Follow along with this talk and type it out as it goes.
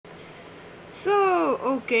So,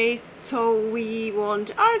 okay, so we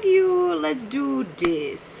won't argue, let's do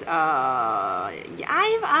this.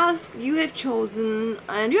 I've asked, you have chosen,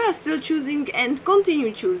 and you are still choosing and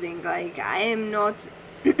continue choosing. Like, I am not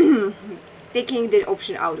taking that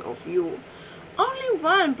option out of you. Only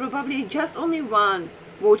one, probably just only one,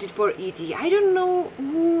 voted for E.T. I don't know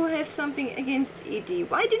who have something against E.T.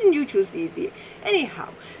 Why didn't you choose E.T.? Anyhow,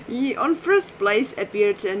 on first place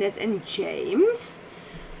appeared Ned and James.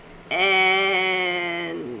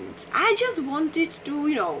 And I just wanted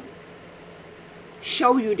to,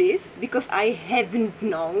 show you this because I haven't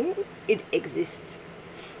known it exists.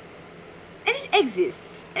 And it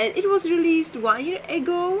exists. And it was released 1 year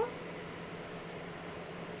ago.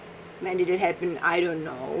 When did it happen? I don't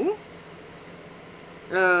know.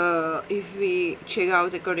 If we check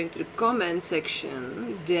out according to the comment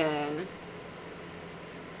section, then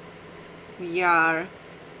we are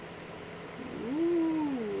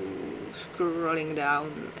scrolling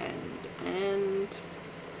down and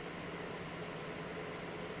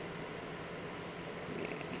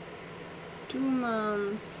yeah, 2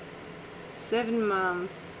 months, 7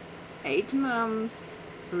 months, 8 months,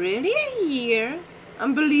 really a year?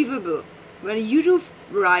 Unbelievable. When YouTube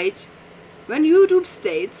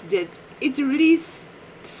states that it released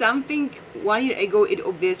something 1 year ago, it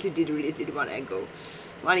obviously did release it 1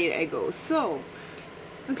 year ago. So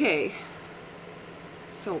okay,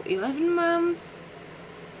 so 11 months,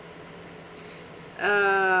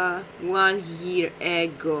 1 year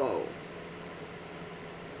ago.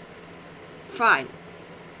 Fine.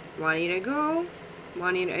 1 year ago,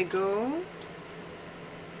 1 year ago.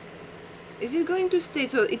 Is it going to stay?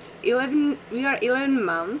 So it's 11, we are 11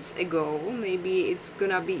 months ago. Maybe it's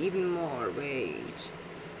gonna be even more. Wait.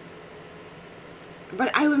 But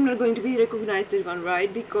I am not going to be recognized that one,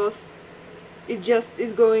 right? Because it just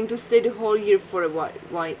is going to stay the whole year for a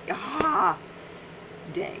while. Ah,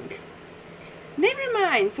 dang. Never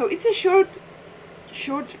mind. So it's a short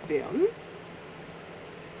film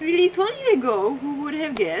released 1 year ago. Who would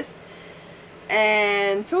have guessed?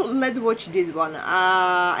 And so let's watch this one.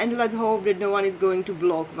 And let's hope that no one is going to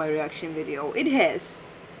block my reaction video. It has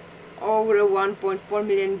over 1.4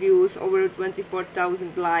 million views, over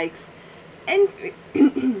 24,000 likes, and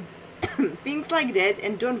things like that.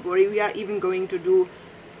 And don't worry, we are even going to do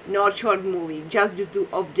not short movie, just the two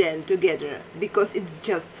of them together, because it's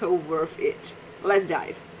just so worth it. Let's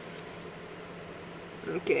dive.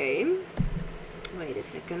 Okay, wait a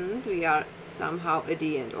second, we are somehow at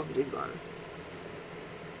the end of this one.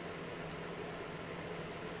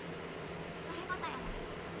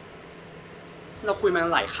 เราคุยมา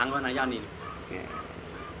หลายครั้งแล้วนะยานิน Okay.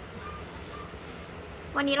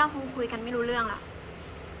 วันนี้เราคงคุยกันไม่รู้เรื่องละ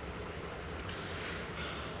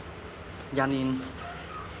ยานิน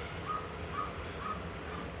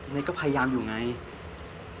เนยก็พยายามอยู่ไง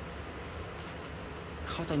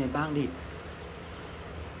เข้าใจเนยบ้างดิ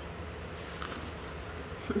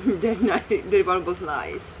That one was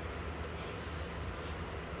nice.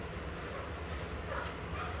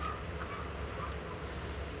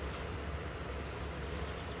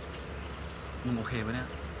 มึงโอเคปะเนี่ย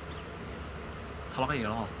ทะเลาะกันอีกแ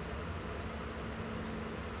ล้วเหรอ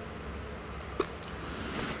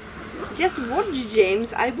Just watch, James.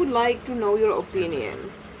 I would like to know your opinion.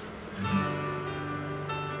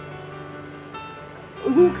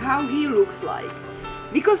 Look how he looks like.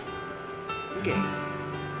 Because, okay.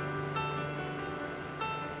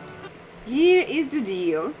 Here is the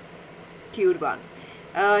deal. Cute one.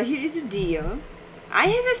 Here is the deal. I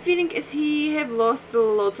have a feeling as he have lost a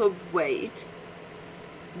lot of weight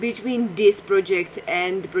between this project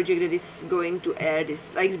and the project that is going to air,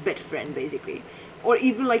 this like Bad Friend basically, or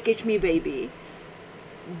even like Catch Me Baby,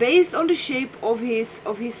 based on the shape of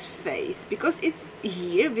his face, because it's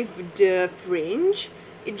here with the fringe,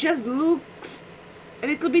 it just looks a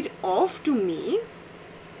little bit off to me,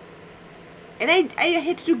 and I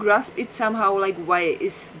had to grasp it somehow, like why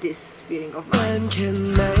is this feeling of mine.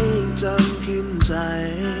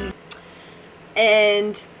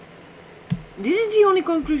 And this is the only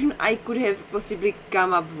conclusion I could have possibly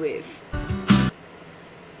come up with.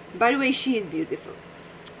 By the way, she is beautiful.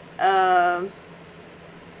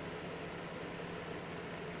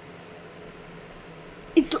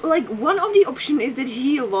 It's like one of the options is that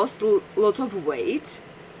he lost lots of weight.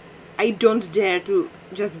 I don't dare to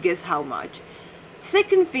just guess how much.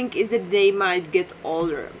 Second thing is that they might get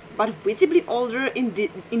older, but visibly older in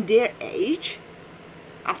their age.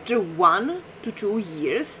 After 1 to 2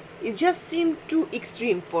 years, it just seemed too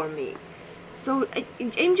extreme for me. So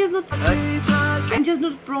I'm just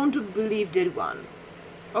not prone to believe that one.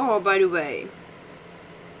 Oh, by the way,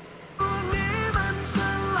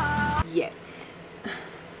 yeah.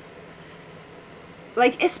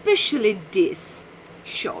 Like, especially this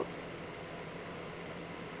shot.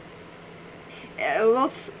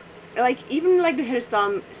 Lots, like, even like the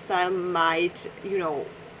hairstyle might, you know,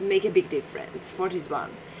 make a big difference for this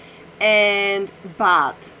one.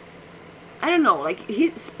 But I don't know, like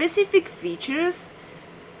his specific features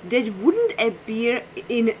that wouldn't appear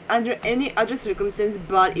in under any other circumstance,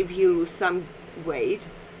 but if he lose some weight,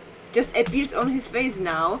 just appears on his face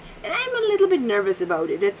now, and I'm a little bit nervous about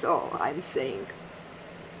it. That's all I'm saying.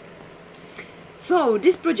 So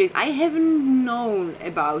this project, I haven't known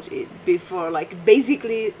about it before, like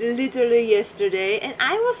basically literally yesterday, and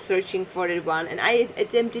I was searching for that one, and I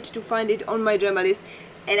attempted to find it on my drama list,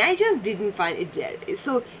 and I just didn't find it there.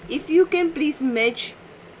 So if you can please match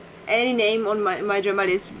any name on my drama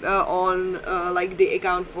list on like the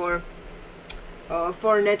account for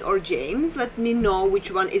Net or James, let me know which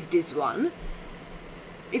one is this one.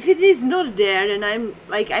 If it is not there, then I'm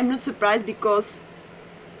not surprised, because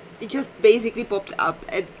it just basically popped up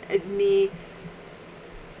at me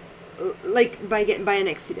like by an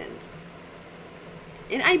accident.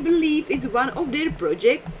 And I believe it's one of their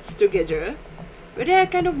projects together where they are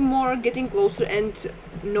kind of more getting closer and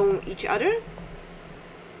know each other.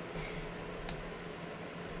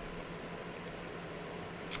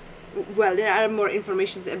 Well, there are more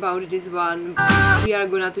informations about this one. We are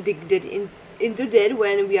gonna to dig that into that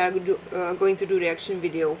when we are going to do reaction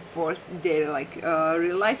video for their like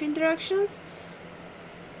real life interactions.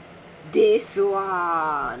 This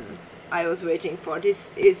one I was waiting for.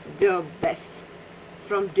 This is the best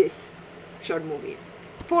from this short movie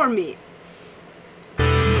for me.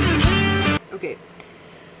 Okay.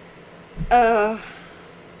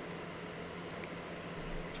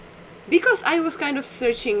 Because I was kind of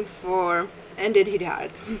searching for, and it hit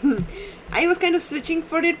hard. I was kind of searching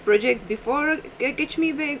for that projects before Catch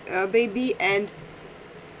Me Baby, and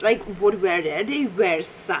like what were there? There were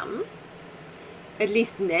some. At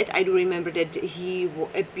least Net, I do remember that he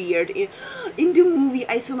appeared in the movie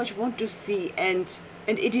I so much want to see, and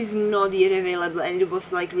it is not yet available, and it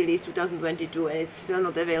was like released 2022, and it's still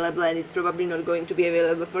not available, and it's probably not going to be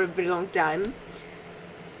available for a very long time,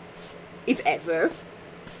 if ever.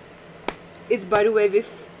 It's, by the way,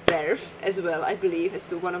 with Perf as well, I believe,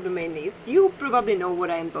 as one of the main leads. You probably know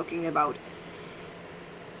what I'm talking about.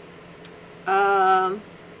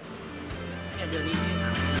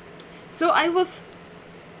 So I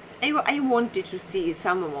wanted to see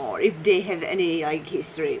some more, if they have any like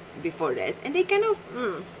history before that, and they kind of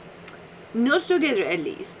not together at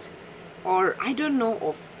least, or I don't know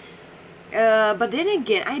of. But then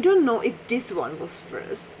again, I don't know if this one was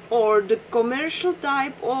first, or the commercial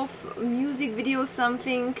type of music video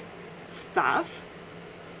something stuff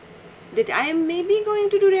that I am maybe going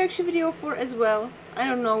to do reaction video for as well. I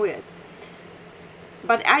don't know yet.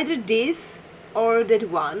 But either this or that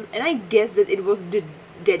one, and I guess that it was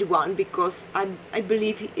that one, because I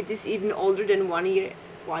believe it is even older than 1 year,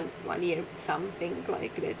 one year, something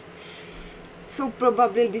like that. So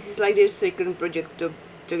probably this is like their second project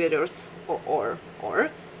together, or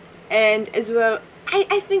and as well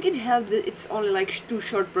I think it helped that it's only like 2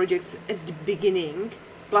 short projects at the beginning,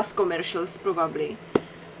 plus commercials probably,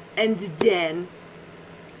 and then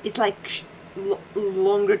it's like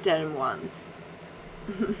longer term ones.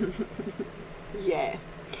 Yeah.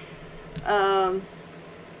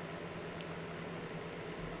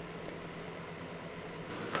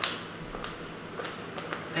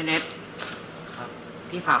 ไอ้เน็ตครับ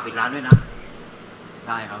พี่ฝากปิดร้านด้วยนะไ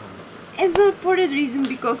ด้ครับผม As well for that reason,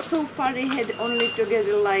 because so far they had only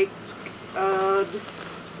together like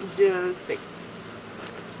the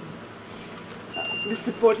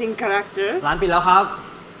supporting characters. ร้านปิดแล้วครับ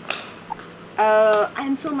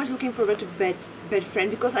I'm so much looking forward to Bad Friend,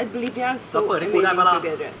 because I believe they are so amazing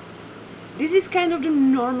together. This is kind of the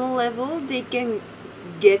normal level they can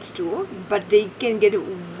get to, but they can get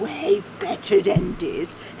way better than this,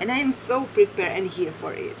 and I am so prepared and here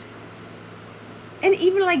for it. And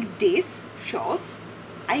even like this shot,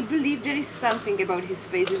 I believe there is something about his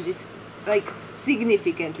face that is like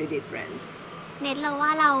significantly different. เน็ตเราว่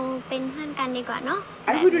าเราเป็นเพื่อนกันดีกว่าเนาะ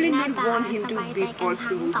I would really not want him to be forced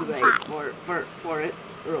to lose weight for a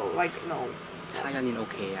role. Like, no. ถ้ายานินโอ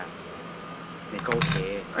เคอะเน็ตก็โอเค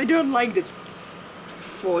I don't like that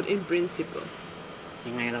thought in principle.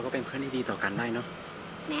 ยังไงเราก็เป็นเพื่อนที่ดีต่อกันได้เนาะ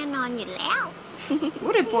แน่นอนอยู่แล้ว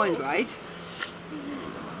What a point, right?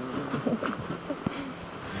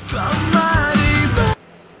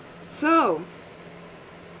 So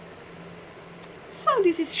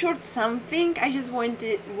this is short something. I just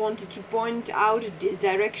wanted to point out this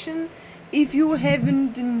direction, if you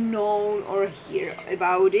haven't known or hear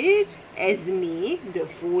about it, as me, the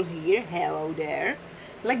fool here, hello there.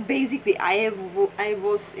 Like basically, I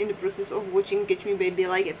was in the process of watching Catch Me Baby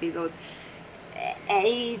like episode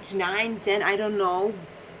 8, 9, 10, I don't know,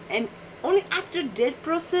 and only after that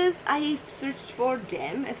process I searched for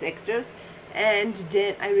them as actors, and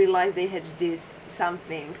then I realized they had this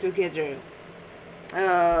something together.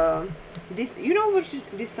 This, you know what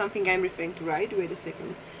this something I'm referring to, right? Wait a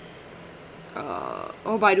second.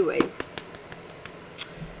 Oh, by the way,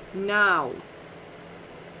 now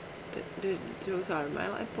those are my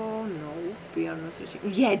lipo. No, we are not searching.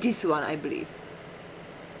 Yeah, this one, I believe.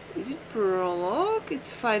 Is it prologue?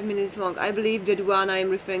 It's 5 minutes long. I believe that one I'm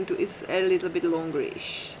referring to is a little bit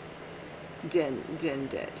longerish than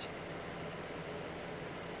that.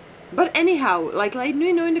 But anyhow, like let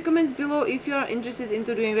me know in the comments below if you are interested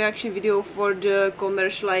into doing reaction video for the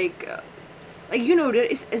commercial, like you know, there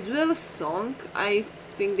is as well a song. I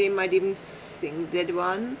think they might even sing that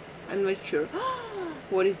one. I'm not sure.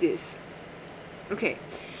 What is this? Okay.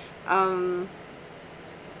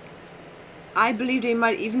 I believe they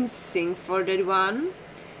might even sing for that one.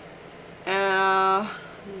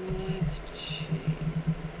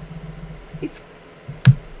 It's,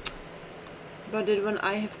 but that one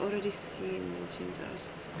I have already seen. NETJAMES are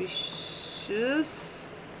suspicious.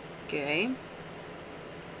 Okay.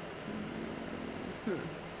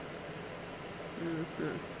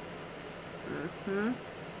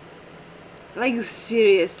 Like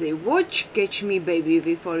seriously, watch Catch Me Baby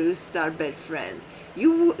before you start Bad Friend.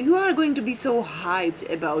 You are going to be so hyped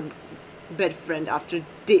about Bad Friend after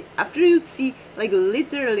you see, like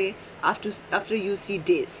literally after you see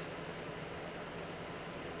this.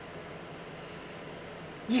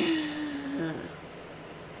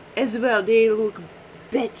 As well, they look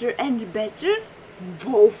better and better,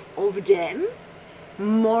 both of them,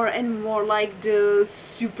 more and more like the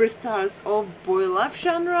superstars of boy love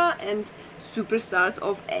genre and superstars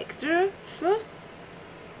of actors.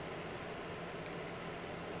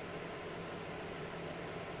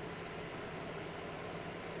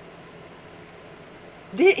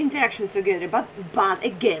 Their interactions together, but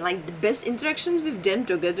again, like the best interactions with them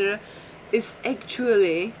together is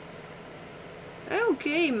actually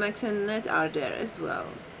okay. Max and Ned are there as well.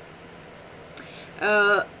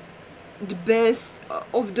 The best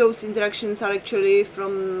of those interactions are actually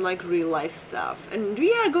from like real life stuff, and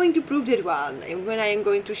we are going to prove that one. And when I am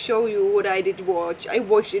going to show you what I did watch, I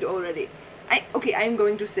watched it already. I'm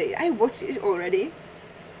going to say I watched it already,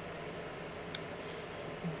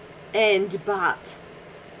 but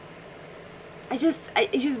I just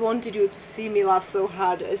wanted you to see me laugh so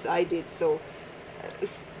hard as I did, so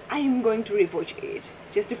I am going to rewatch it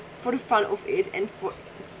just for the fun of it, and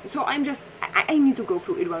so I need to go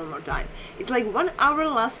through it one more time. It's like 1 hour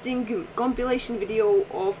lasting compilation video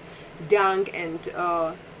of Dang and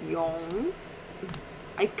Yong.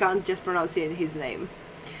 I can't just pronounce his name.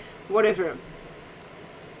 Whatever.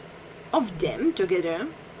 Of them together.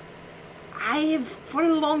 For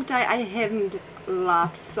a long time I haven't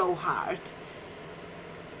laughed so hard.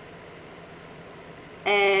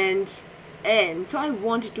 And so I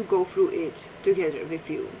wanted to go through it together with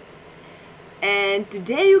you. And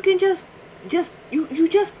there you can just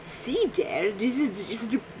see there, this is just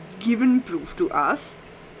the given proof to us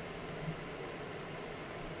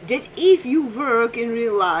that if you work in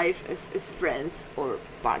real life as friends or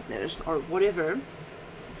partners or whatever,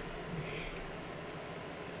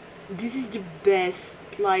 this is the best,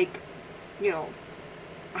 like, you know,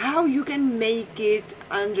 how you can make it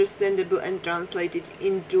understandable and translate it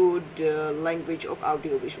into the language of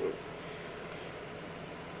audiovisuals.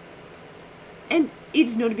 And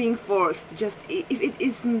it's not being forced. Just if it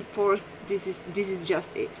isn't forced, this is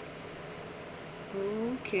just it.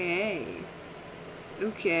 Okay.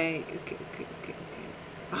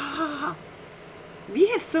 We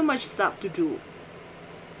have so much stuff to do.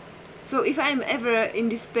 So if I'm ever in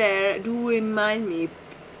despair, do remind me,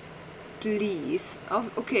 please.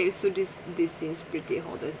 Okay, so this seems pretty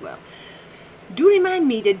hot as well. Do remind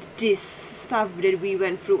me that this stuff that we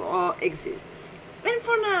went through exists. And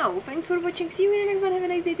for now, thanks for watching. See you in the next one. Have a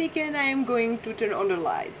nice day. Take care. And I am going to turn on the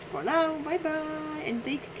lights. For now, bye bye and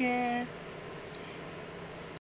take care.